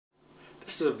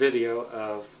This is a video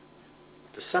of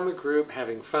the Summit Group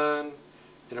having fun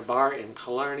in a bar in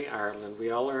Killarney, Ireland.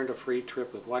 We all earned a free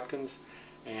trip with Watkins,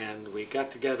 and we got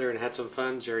together and had some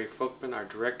fun. Jerry Folkman, our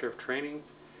director of training,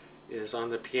 is on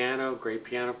the piano, great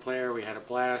piano player. We had a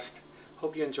blast.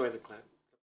 Hope you enjoy the clip.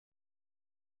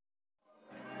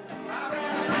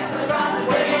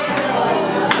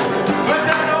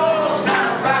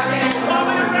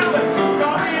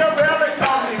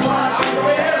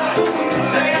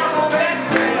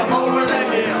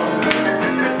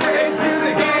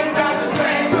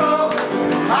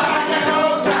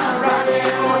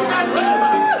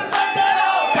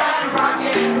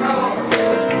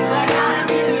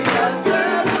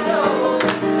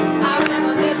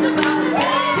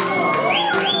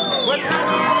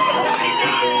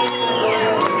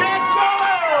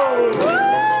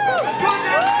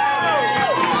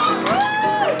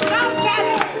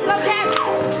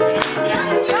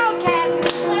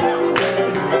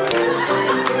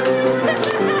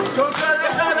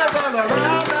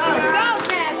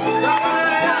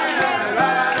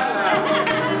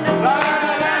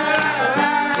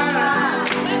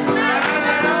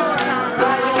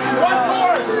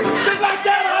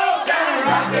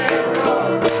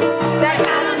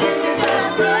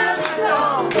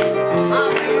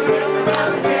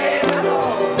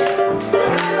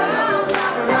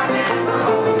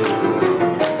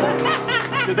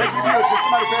 Did they give you a good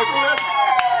somebody pay for this?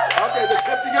 Okay, they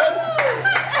tipped you good?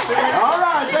 All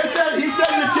right, he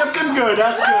said you tipped him good.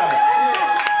 That's good.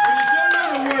 In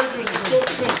other words, you're supposed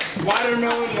to say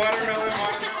watermelon, watermelon,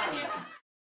 watermelon.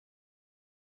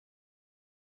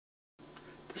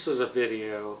 This is a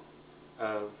video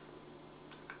of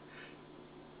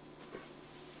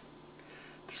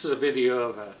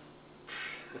a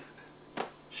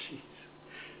jeez.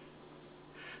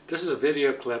 This is a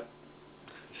video clip.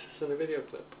 This isn't a video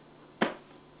clip.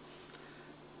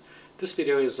 This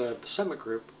video is of the Summit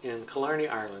Group in Killarney,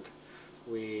 Ireland.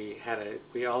 We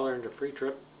all earned a free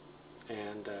trip,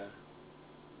 and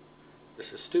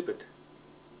this is stupid.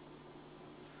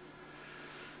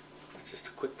 It's just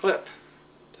a quick clip.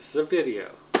 This is a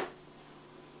video.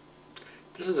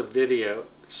 This is a video.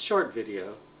 It's a short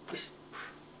video.